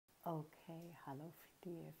Okay, hello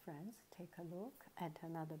dear friends. Take a look at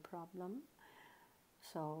another problem.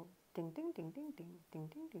 So ding ding ding ding ding ding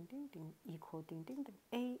ding ding ding ding equal ding ding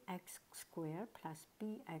ding ax squared plus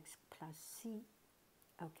bx plus c.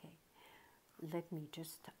 Okay, let me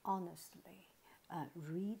just honestly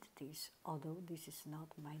read this, although this is not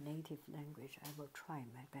my native language. I will try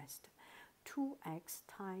my best. 2x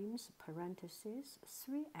times parenthesis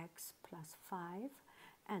 3x plus 5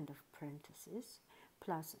 end of parenthesis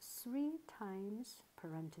plus 3 times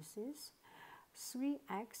parenthesis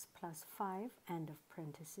 3x plus 5 end of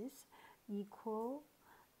parenthesis equal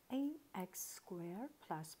ax squared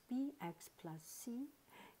plus bx plus c.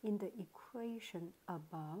 In the equation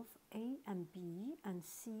above, a and b and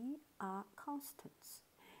c are constants.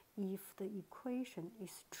 If the equation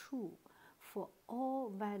is true for all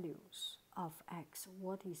values of x,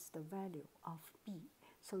 what is the value of b?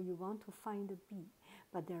 So you want to find the b,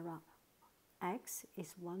 but there are x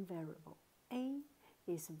is one variable, a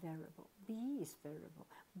is variable, b is variable,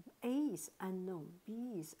 a is unknown,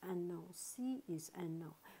 b is unknown, c is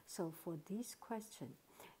unknown. So for this question,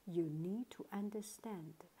 you need to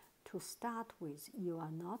understand, to start with, you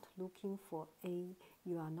are not looking for A,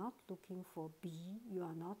 you are not looking for B, you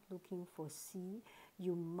are not looking for C.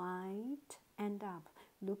 You might end up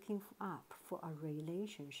looking up for a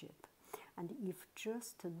relationship. And if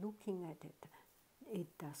just looking at it,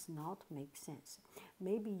 it does not make sense.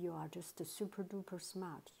 Maybe you are just super duper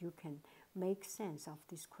smart. You can make sense of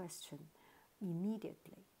this question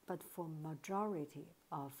immediately. But for majority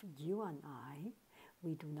of you and I,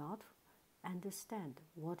 we do not understand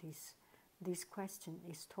what is this question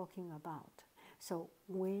is talking about. So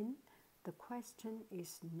when the question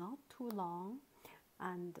is not too long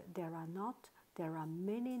and there are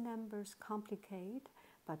many numbers complicated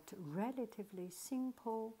but relatively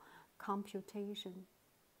simple computation,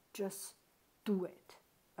 just do it.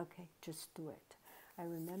 Okay, just do it. I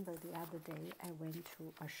remember the other day I went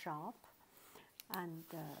to a shop and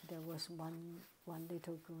there was one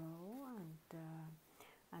little girl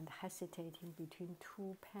and hesitating between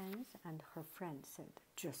two pens, and her friend said,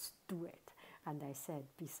 just do it. And I said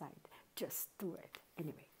beside, just do it.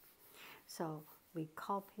 Anyway, so we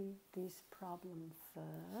copy this problem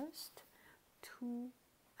first.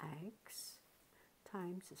 2x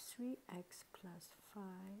times 3x plus 5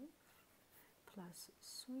 plus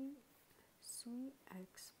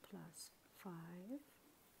 3x plus 5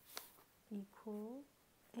 equal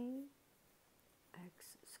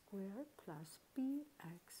ax squared plus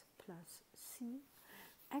bx plus c.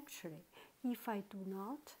 Actually, if I do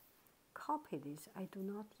not copy this, I do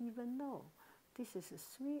not even know. This is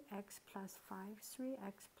 3x plus 5.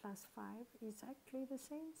 3x plus 5 is actually the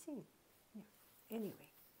same thing. Yeah.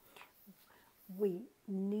 Anyway, we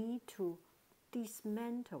need to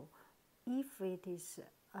dismantle if it is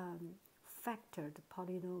factored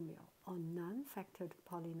polynomial or non-factored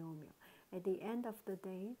polynomial. At the end of the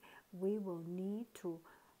day, we will need to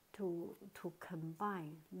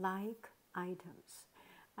combine like items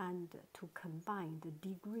and to combine the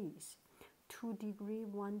degrees. 2 degree,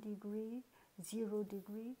 1 degree, 0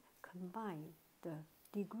 degree, combine the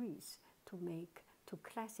degrees to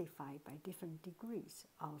classify by different degrees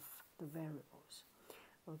of the variables.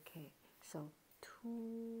 Okay, so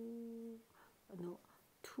 2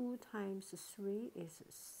 times 3 is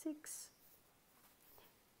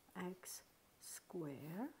 6x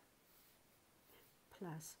squared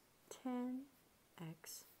plus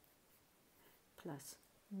 10x plus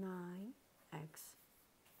 9x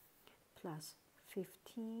plus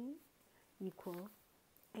 15 equal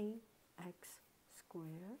ax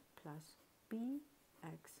squared plus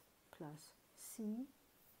bx plus c.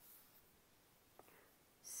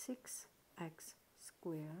 6x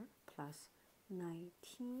squared plus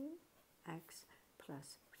 19x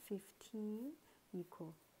plus 15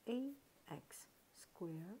 equal ax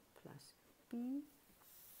squared plus b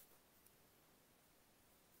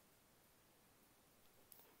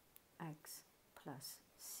x plus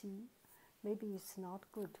c. Maybe it's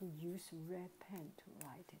not good to use red pen to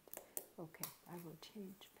write it. Okay, I will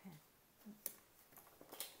change pen.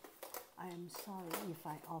 I am sorry if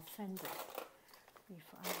I offended.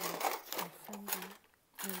 If I offended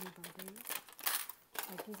anybody,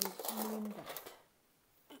 I didn't mean that.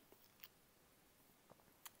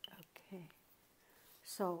 Okay,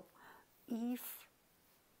 so if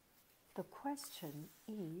the question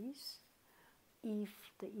is,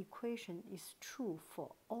 if the equation is true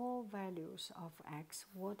for all values of x,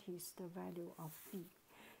 what is the value of b?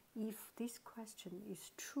 If this question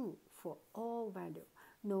is true for all values,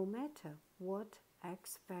 no matter what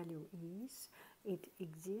x value is, it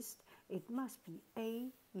exists, it must be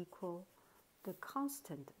a equal the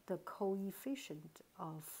constant, the coefficient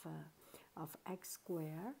of x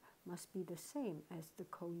squared must be the same as the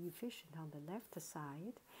coefficient on the left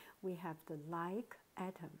side. We have the like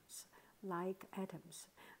atoms,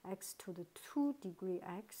 x to the 2 degree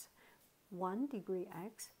x, 1 degree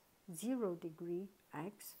x, 0 degree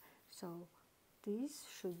x. So this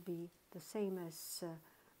should be the same as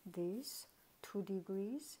this 2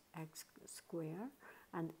 degrees x squared,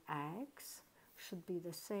 and x should be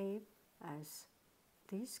the same as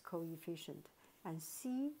this coefficient, and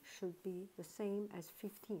c should be the same as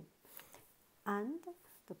 15. And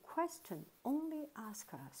the question only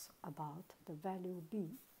asks us about the value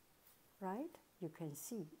b, right? You can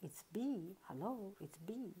see it's b. Hello, it's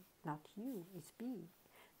b. Not you, it's b.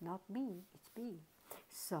 Not me, it's b.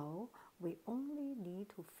 So we only need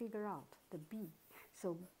to figure out the b.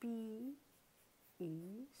 So b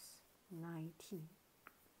is 19.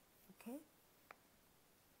 Okay?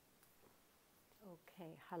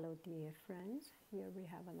 Okay, hello dear friends. Here we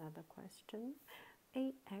have another question.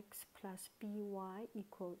 ax plus by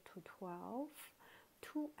equal to 12.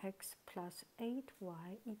 2x plus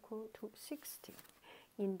 8y equal to 60.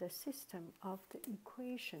 In the system of the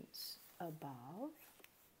equations above,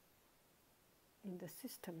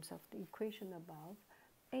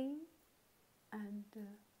 a and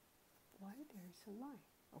why there is a line?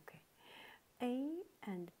 Okay, a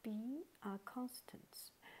and b are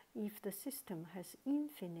constants. If the system has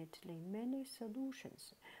infinitely many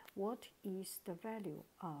solutions, what is the value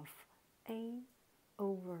of a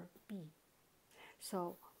over b?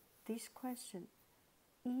 So this question,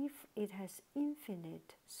 if it has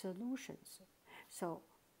infinite solutions, so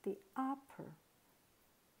the upper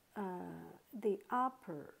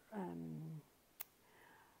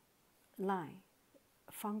line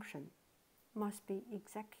function must be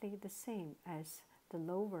exactly the same as the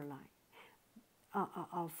lower line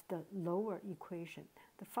of the lower equation.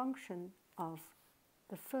 The function of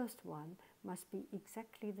the first one must be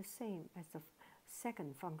exactly the same as the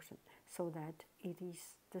second function, so that it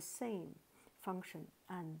is the same function,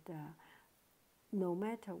 and no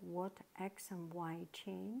matter what x and y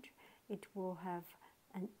change, it will have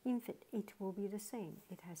it will be the same.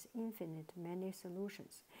 It has infinite many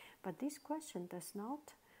solutions. But this question does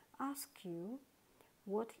not ask you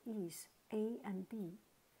what is a and b,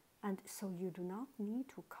 and so you do not need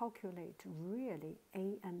to calculate really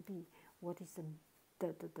a and b, what is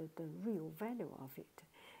the real value of it.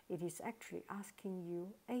 It is actually asking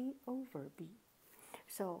you a over b.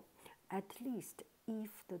 So at least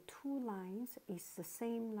if the two lines is the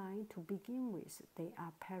same line to begin with, they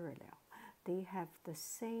are parallel. They have the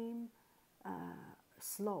same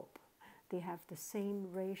slope. They have the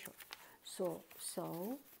same ratio. So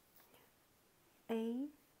a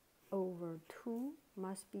over 2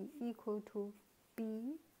 must be equal to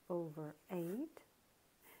b over 8.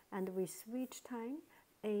 And we switch time,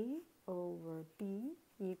 a over b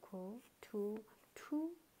equal to 2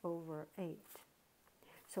 over 8.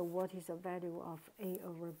 So what is the value of a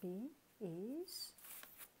over b? Is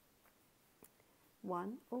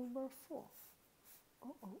 1 over 4.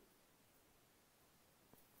 Uh-oh.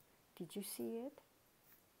 Did you see it?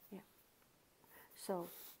 Yeah. So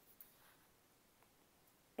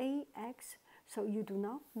ax, so you do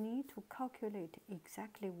not need to calculate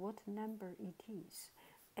exactly what number it is,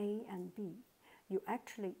 a and b. You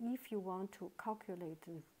actually, if you want to calculate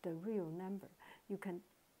the real number, you can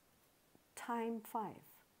time 5.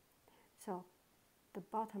 So the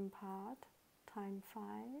bottom part, time 5,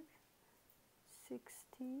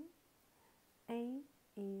 60. A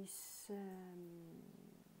is,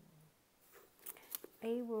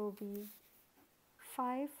 a will be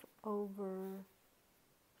 5 over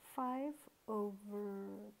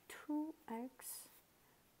 2x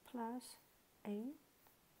plus a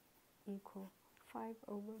equal 5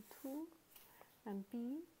 over 2, and b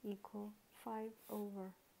equal 5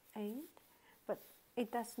 over 8. But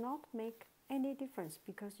it does not make any difference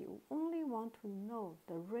because you only want to know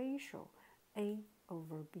the ratio a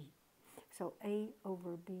over b. So a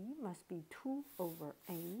over b must be 2 over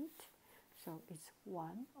 8. So it's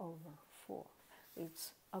 1 over 4.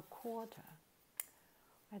 It's a quarter.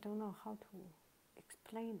 I don't know how to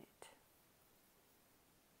explain it.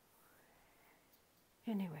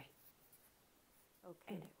 Anyway.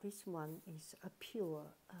 Okay, and this one is a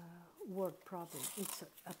pure word problem. It's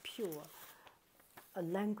a pure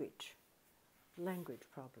language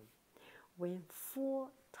problem. When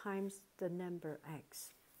 4 times the number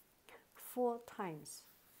x, 4 times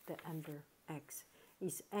the number x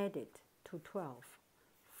is added to 12,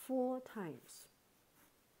 4 times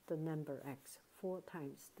the number x, 4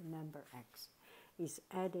 times the number x is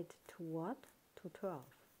added to what? To 12.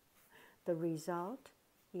 the result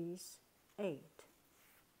is 8.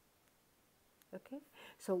 Okay,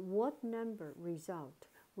 so what number result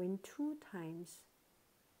when 2 times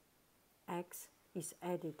x is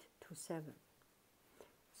added to 7?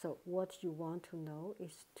 So what you want to know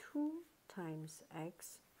is 2 times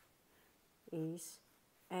x is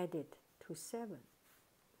added to 7.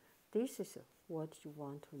 This is what you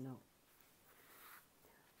want to know.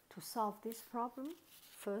 To solve this problem,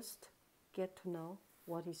 first get to know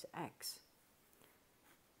what is x.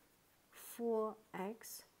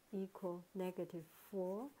 4x equal negative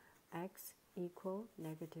 4, x equal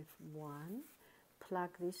negative 1. Plug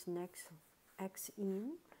this next x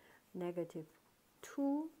in, negative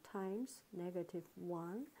 2 times negative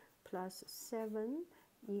 1 plus 7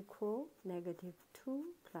 equal negative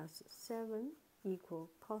 2 plus 7 equal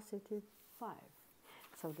positive 5.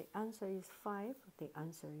 So the answer is 5. The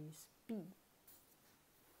answer is B.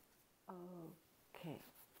 Okay.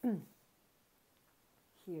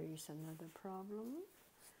 Here is another problem.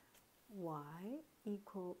 Y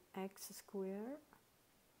equal x squared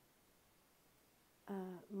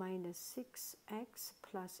minus 6x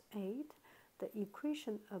plus 8. The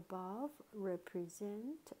equation above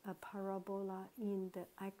represents a parabola in the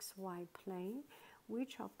xy plane.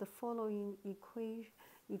 Which of the following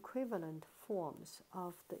equivalent forms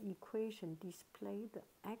of the equation display the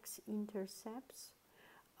x-intercepts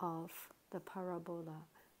of the parabola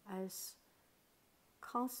as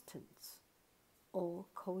constants or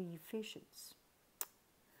coefficients?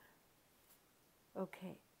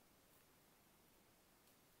 Okay.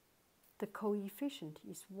 The coefficient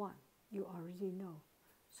is 1. You already know.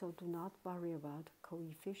 So do not worry about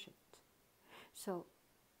coefficient. So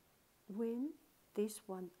when this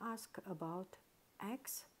one asks about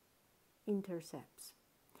x-intercepts,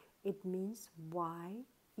 it means y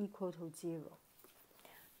equal to 0.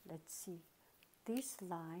 Let's see. This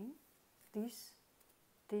line, this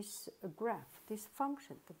graph, this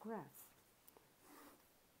function, the graph,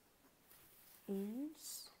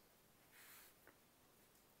 is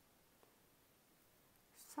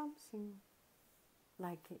something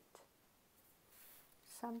like it.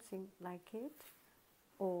 Something like it,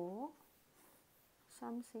 or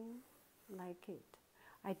something like it.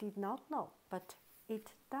 I did not know, but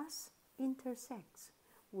it does intersect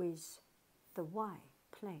with the y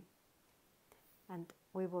plane. And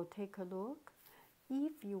we will take a look.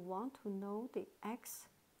 If you want to know the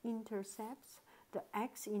x-intercepts,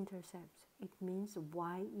 it means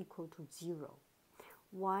y equal to 0.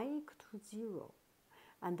 Y equal to 0.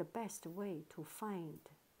 And the best way to find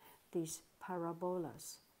these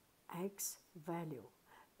parabolas x value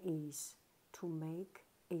is to make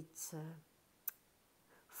its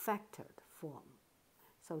factored form.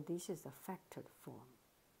 So this is the factored form.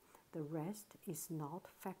 The rest is not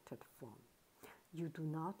factored form. You do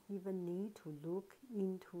not even need to look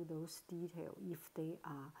into those details if they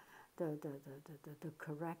are the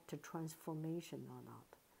correct transformation or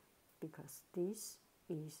not, because this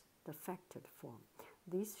is the factored form.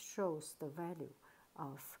 This shows the value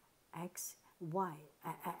of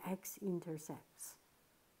x-intercepts.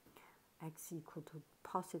 X equal to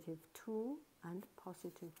positive 2 and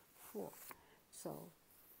positive 4. So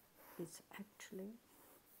it's actually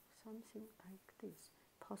something like this.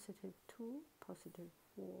 Positive 2, positive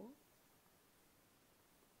 4.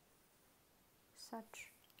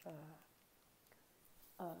 Such a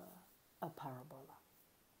parabola.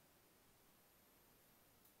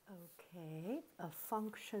 Okay, a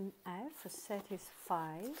function f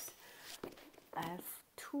satisfies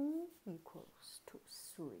f2 equals to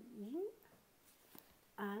 3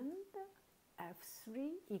 and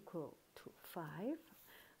f3 equal to 5.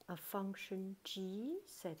 A function g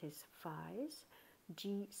satisfies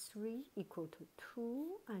g3 equal to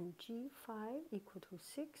 2 and g5 equal to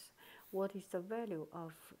 6. What is the value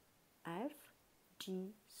of f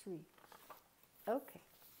g3? Okay,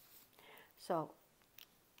 so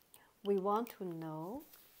we want to know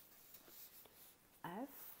f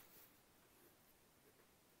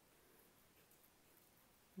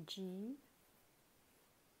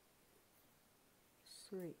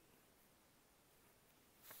g3.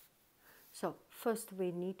 So first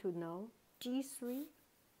we need to know g3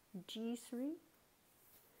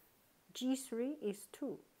 is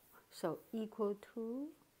 2, so equal to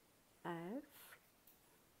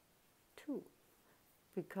f2,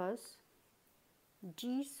 because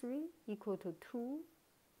g3 equal to 2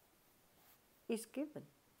 is given.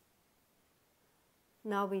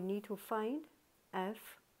 Now we need to find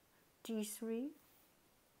f g3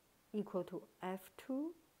 equal to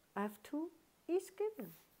f2. f2 is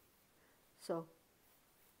given. So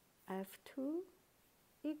f2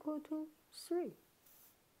 equal to 3.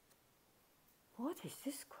 What is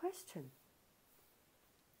this question?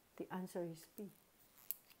 The answer is B.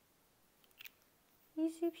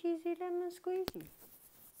 Easy peasy lemon squeezy.